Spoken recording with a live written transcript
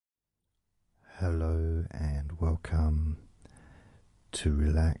Hello and welcome to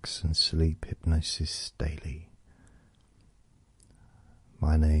Relax and Sleep Hypnosis Daily.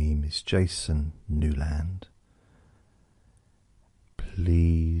 My name is Jason Newland.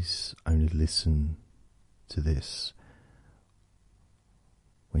 Please only listen to this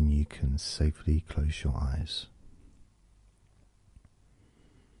when you can safely close your eyes.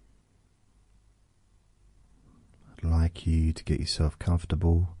 I'd like you to get yourself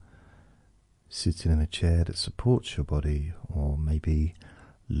comfortable, sitting in a chair that supports your body, or maybe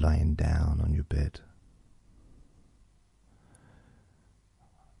lying down on your bed.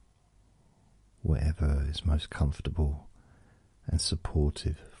 Whatever is most comfortable and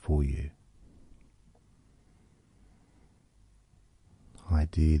supportive for you.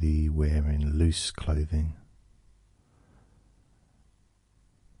 Ideally wearing loose clothing.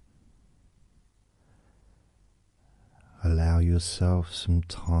 Allow yourself some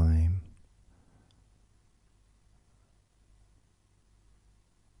time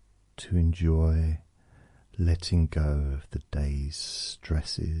to enjoy letting go of the day's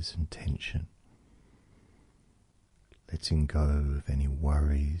stresses and tension, letting go of any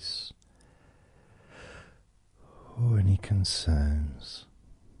worries or any concerns.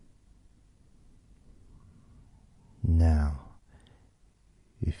 Now,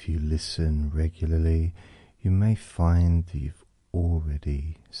 if you listen regularly, you may find that you've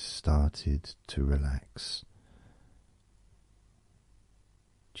already started to relax,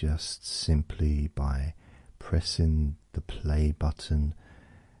 just simply by pressing the play button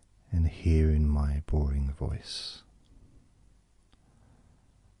and hearing my boring voice.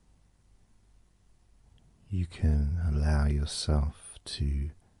 You can allow yourself to,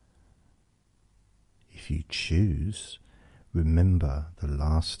 if you choose, remember the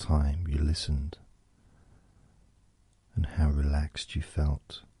last time you listened and how relaxed you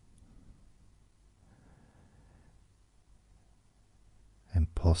felt.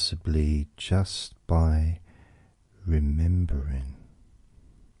 And possibly just by remembering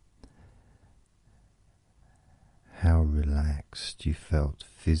how relaxed you felt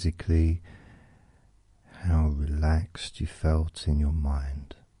physically, how relaxed you felt in your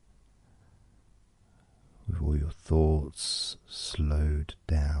mind, with all your thoughts slowed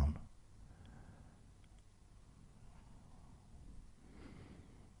down.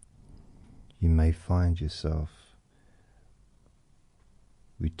 You may find yourself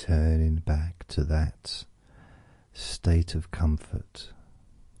returning back to that state of comfort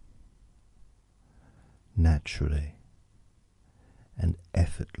naturally and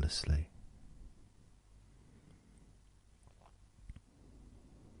effortlessly.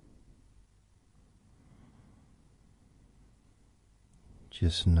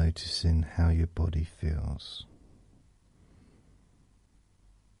 Just noticing how your body feels.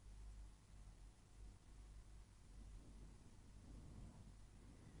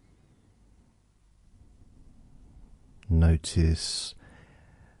 Notice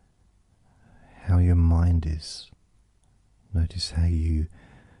how your mind is. Notice how you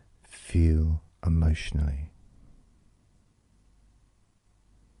feel emotionally.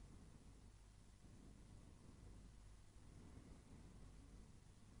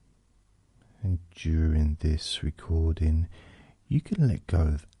 And during this recording, you can let go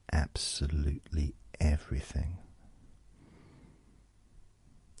of absolutely everything.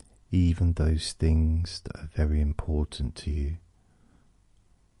 Even those things that are very important to you.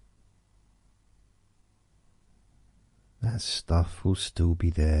 That stuff will still be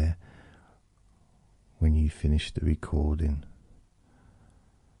there when you finish the recording.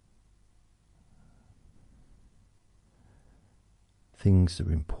 Things that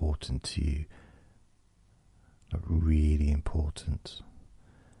are important to you, like really important,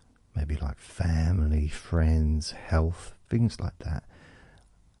 maybe like family, friends, health, things like that.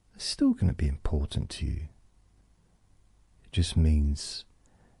 Still going to be important to you. It just means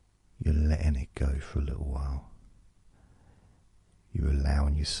you're letting it go for a little while. You're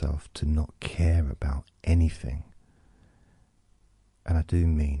allowing yourself to not care about anything. And I do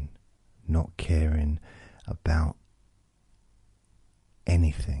mean not caring about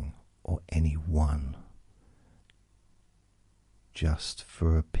anything or anyone, just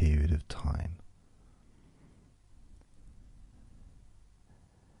for a period of time.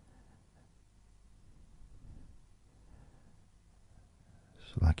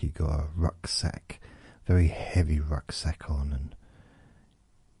 Like you got a rucksack, very heavy rucksack on, and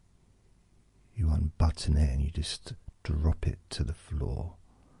you unbutton it and you just drop it to the floor.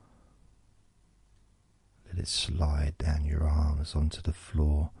 Let it slide down your arms onto the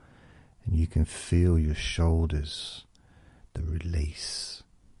floor, and you can feel your shoulders, the release,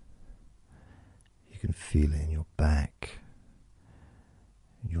 can feel it in your back,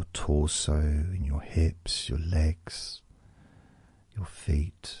 your torso, in your hips, your legs, your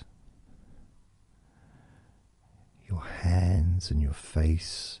feet, your hands and your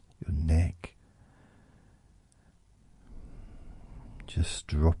face, your neck. Just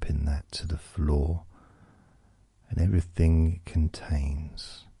dropping that to the floor, and everything it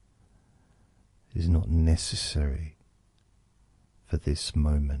contains is not necessary for this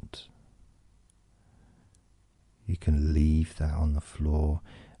moment. You can leave that on the floor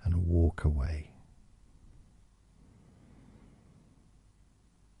and walk away.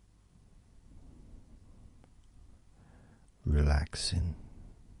 Relaxing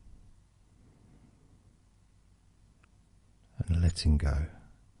and letting go.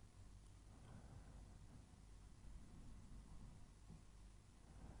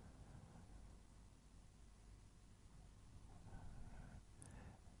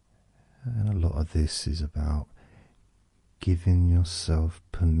 And a lot of this is about giving yourself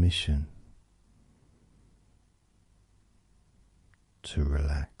permission to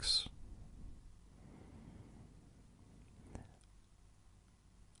relax.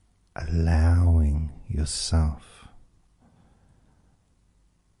 Allowing yourself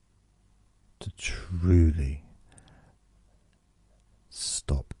to truly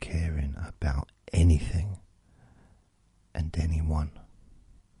stop caring about anything and anyone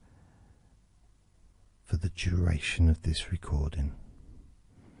for the duration of this recording.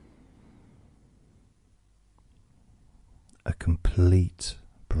 A complete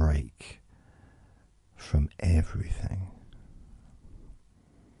break from everything.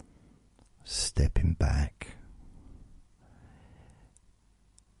 Stepping back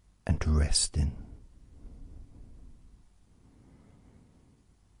and resting.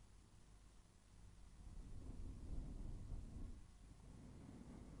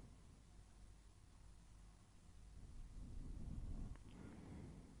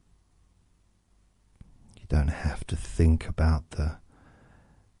 You don't have to think about the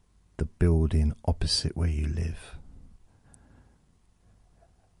building opposite where you live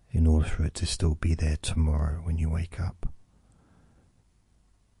in order for it to still be there tomorrow when you wake up.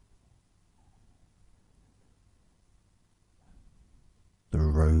 The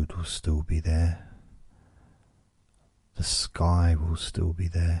road will still be there. The sky will still be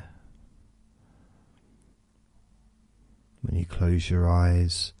there. When you close your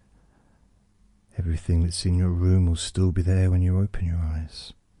eyes, everything that's in your room will still be there when you open your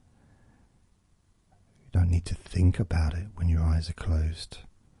eyes. You don't need to think about it when your eyes are closed.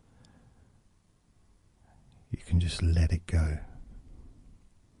 You can just let it go.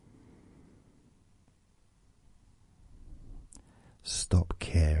 Stop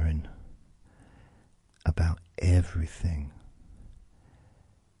caring about everything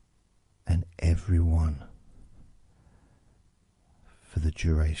and everyone for the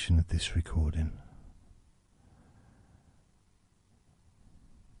duration of this recording.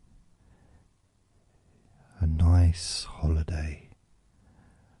 A nice holiday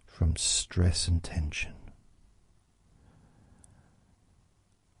from stress and tension.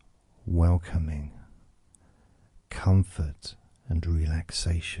 Welcoming comfort and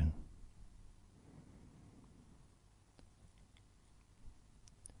relaxation,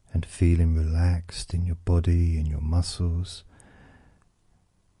 and feeling relaxed in your body and your muscles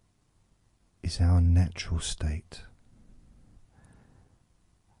is our natural state.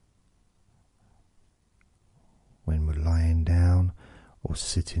 When we're lying down or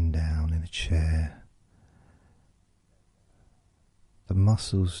sitting down in a chair, the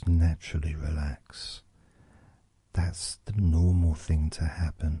muscles naturally relax. That's the normal thing to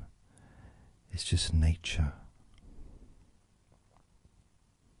happen. It's just nature.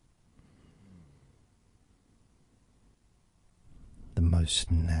 The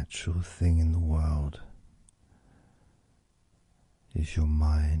most natural thing in the world is your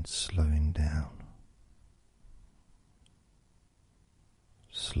mind slowing down.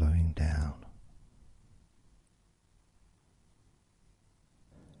 Slowing down.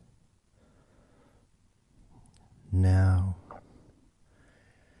 Now,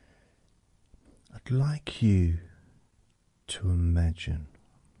 I'd like you to imagine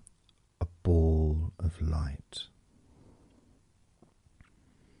a ball of light.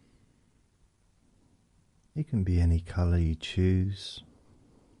 It can be any colour you choose.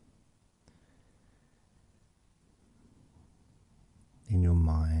 In your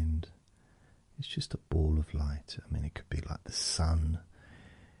mind, it's just a ball of light. I mean, it could be like the sun,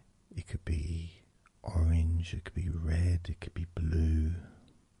 it could be orange, it could be red, it could be blue.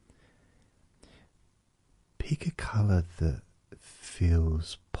 Pick a colour that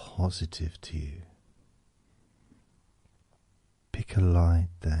feels positive to you, pick a light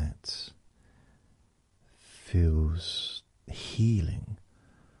that feels healing,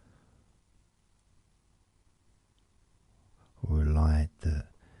 or a light that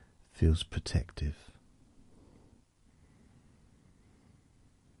feels protective.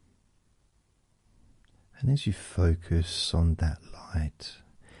 And as you focus on that light,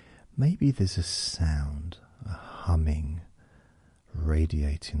 maybe there's a sound, a humming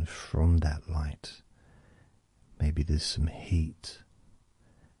radiating from that light. Maybe there's some heat.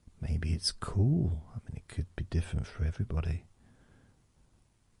 Maybe it's cool. I mean, it could be different for everybody.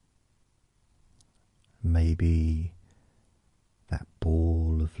 Maybe that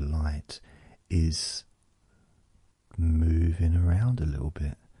ball of light is moving around a little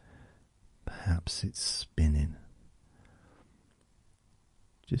bit. Perhaps it's spinning.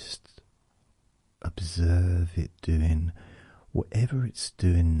 Just observe it doing whatever it's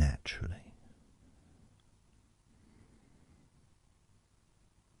doing naturally.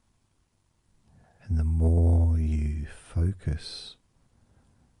 And the more you focus,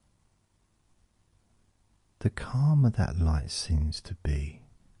 the calmer that light seems to be.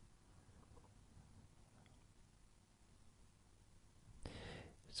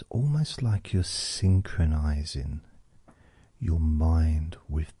 It's almost like you're synchronizing your mind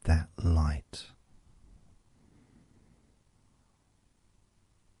with that light.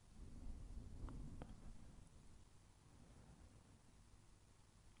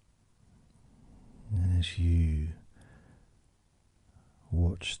 And as you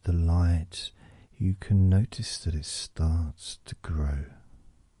watch the light, you can notice that it starts to grow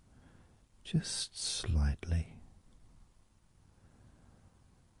just slightly.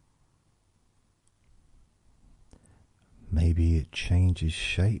 Maybe it changes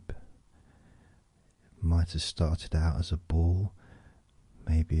shape. It might have started out as a ball.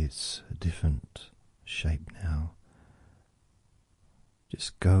 Maybe it's a different shape now.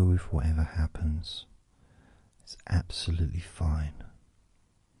 Just go with whatever happens. It's absolutely fine.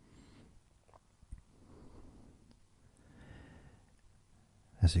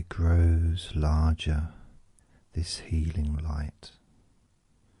 As it grows larger, this healing light,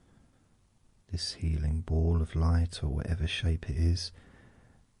 this healing ball of light, or whatever shape it is,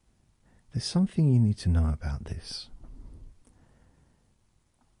 there's something you need to know about this.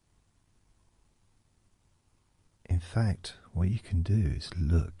 In fact, what you can do is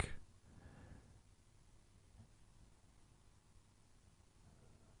look.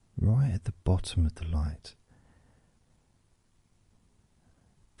 Right at the bottom of the light,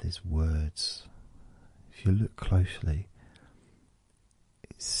 there's words. If you look closely,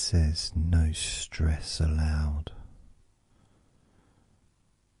 it says no stress allowed.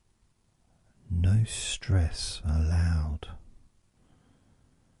 No stress allowed.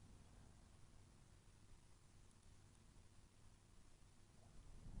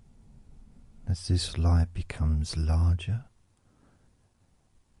 As this light becomes larger,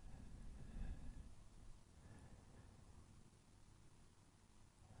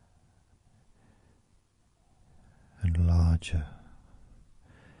 and larger,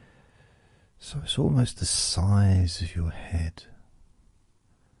 so it's almost the size of your head.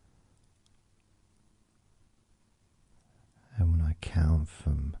 And when I count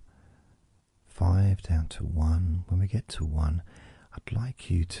from 5 down to 1, when we get to 1, I'd like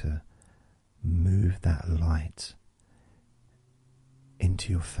you to move that light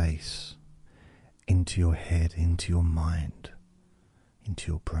into your face, into your head, into your mind,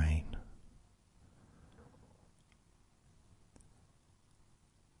 into your brain.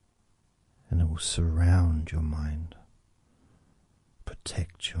 And it will surround your mind,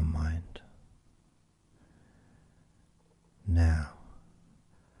 protect your mind. Now,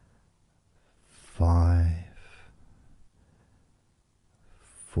 5,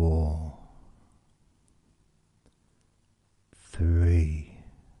 4, 3,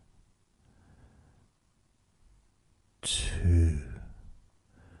 2,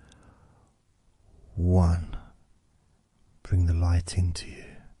 1. Bring the light into you,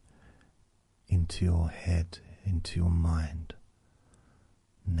 into your head, into your mind.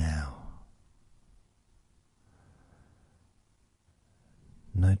 Now,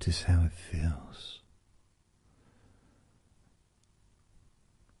 notice how it feels.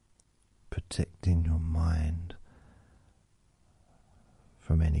 Protecting your mind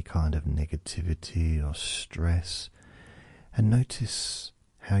from any kind of negativity or stress, and notice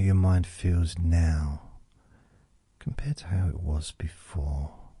how your mind feels now compared to how it was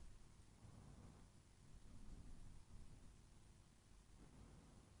before.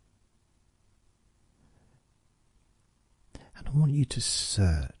 And I want you to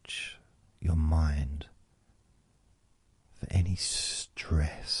search your mind for any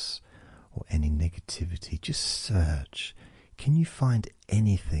stress or any negativity. Just search. Can you find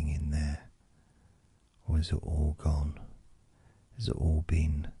anything in there? Or is it all gone? Has it all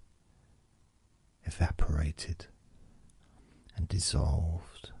been evaporated and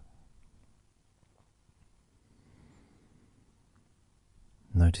dissolved?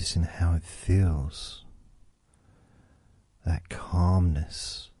 Noticing how it feels, that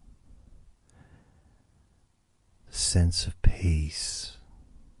calmness, the sense of peace,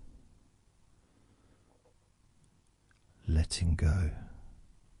 letting go.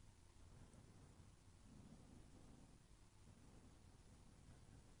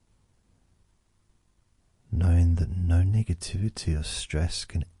 Knowing that no negativity or stress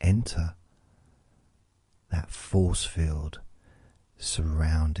can enter that force field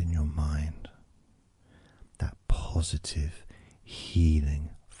surrounding your mind, that positive,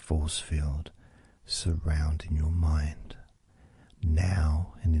 healing force field surrounding your mind,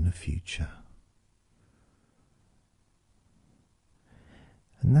 now and in the future.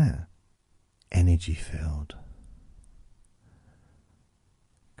 And that energy field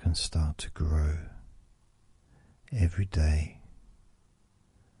can start to grow every day,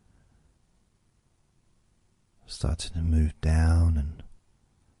 starting to move down and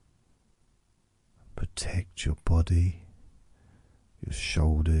protect your body, your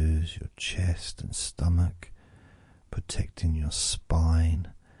shoulders, your chest and stomach, protecting your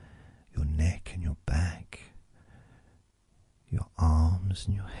spine, your neck and your back, your arms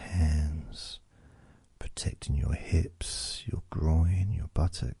and your hands, protecting your hips, your groin, your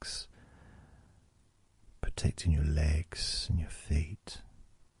buttocks, protecting your legs and your feet.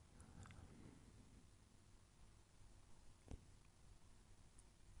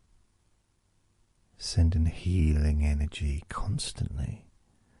 Sending healing energy constantly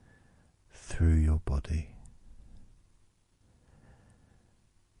through your body,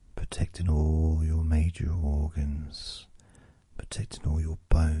 protecting all your major organs, protecting all your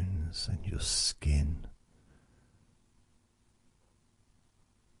bones and your skin.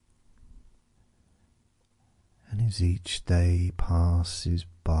 And as each day passes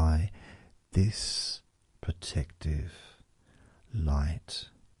by, this protective light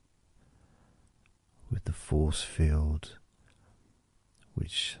with the force field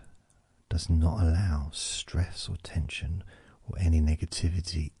which does not allow stress or tension or any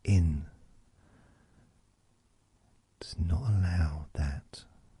negativity in, does not allow that,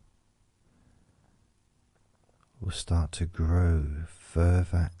 will start to grow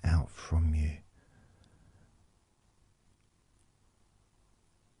further out from you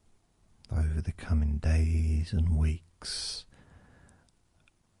over the coming days and weeks,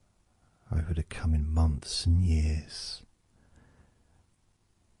 over the coming months and years,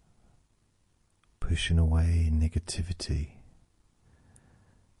 pushing away negativity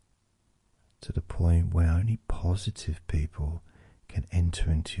to the point where only positive people can enter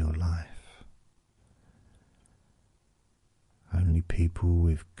into your life. Only people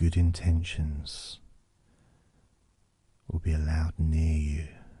with good intentions will be allowed near you.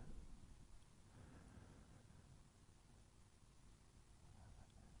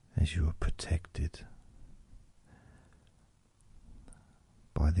 As you are protected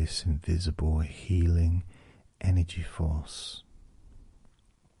by this invisible healing energy force,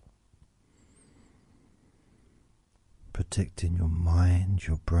 protecting your mind,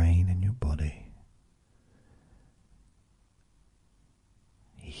 your brain and your body,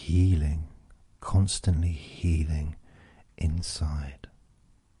 healing, constantly healing inside.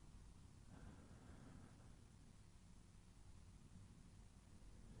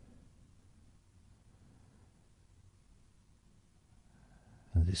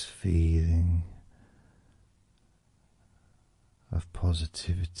 And this feeling of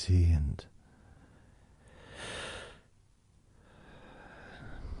positivity and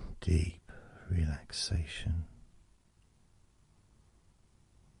deep relaxation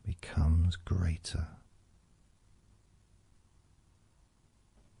becomes greater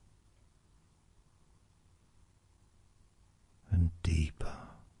and deeper.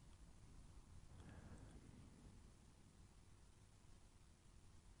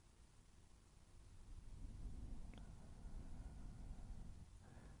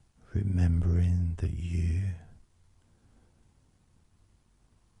 Remembering that you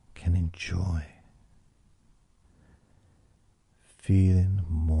can enjoy feeling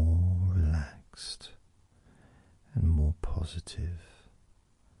more relaxed and more positive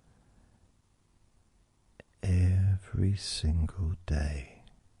every single day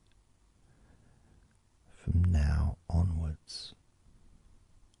from now onwards.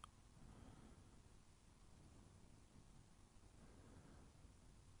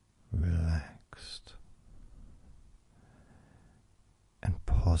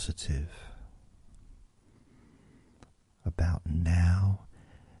 positive about now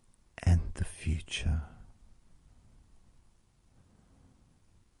and the future.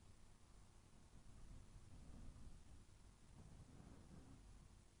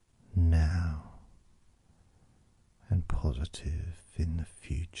 Now and positive in the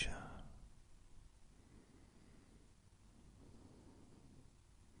future.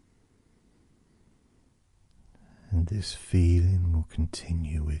 And this feeling will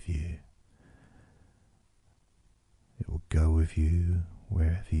continue with you. It will go with you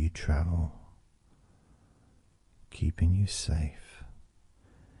wherever you travel, keeping you safe,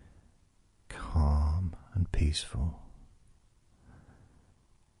 calm and peaceful,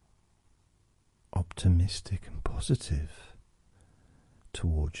 optimistic and positive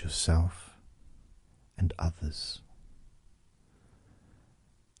towards yourself and others.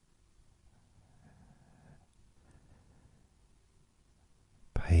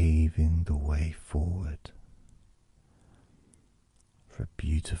 Paving the way forward for a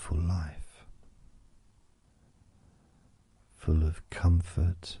beautiful life, full of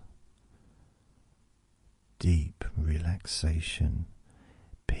comfort, deep relaxation,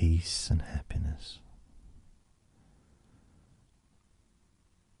 peace and happiness.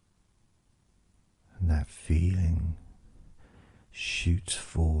 And that feeling shoots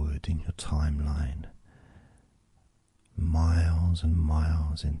forward in your timeline, miles and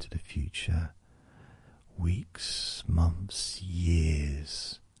miles into the future, weeks, months,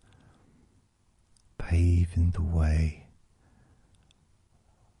 years, paving the way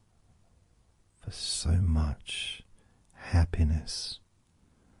for so much happiness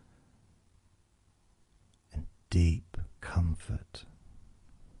and deep comfort,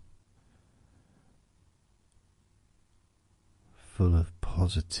 full of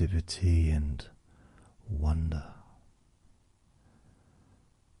positivity and wonder.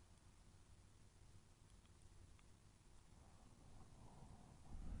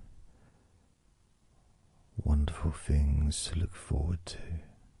 Wonderful things to look forward to.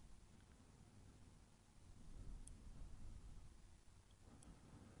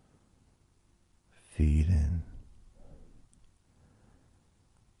 Feeling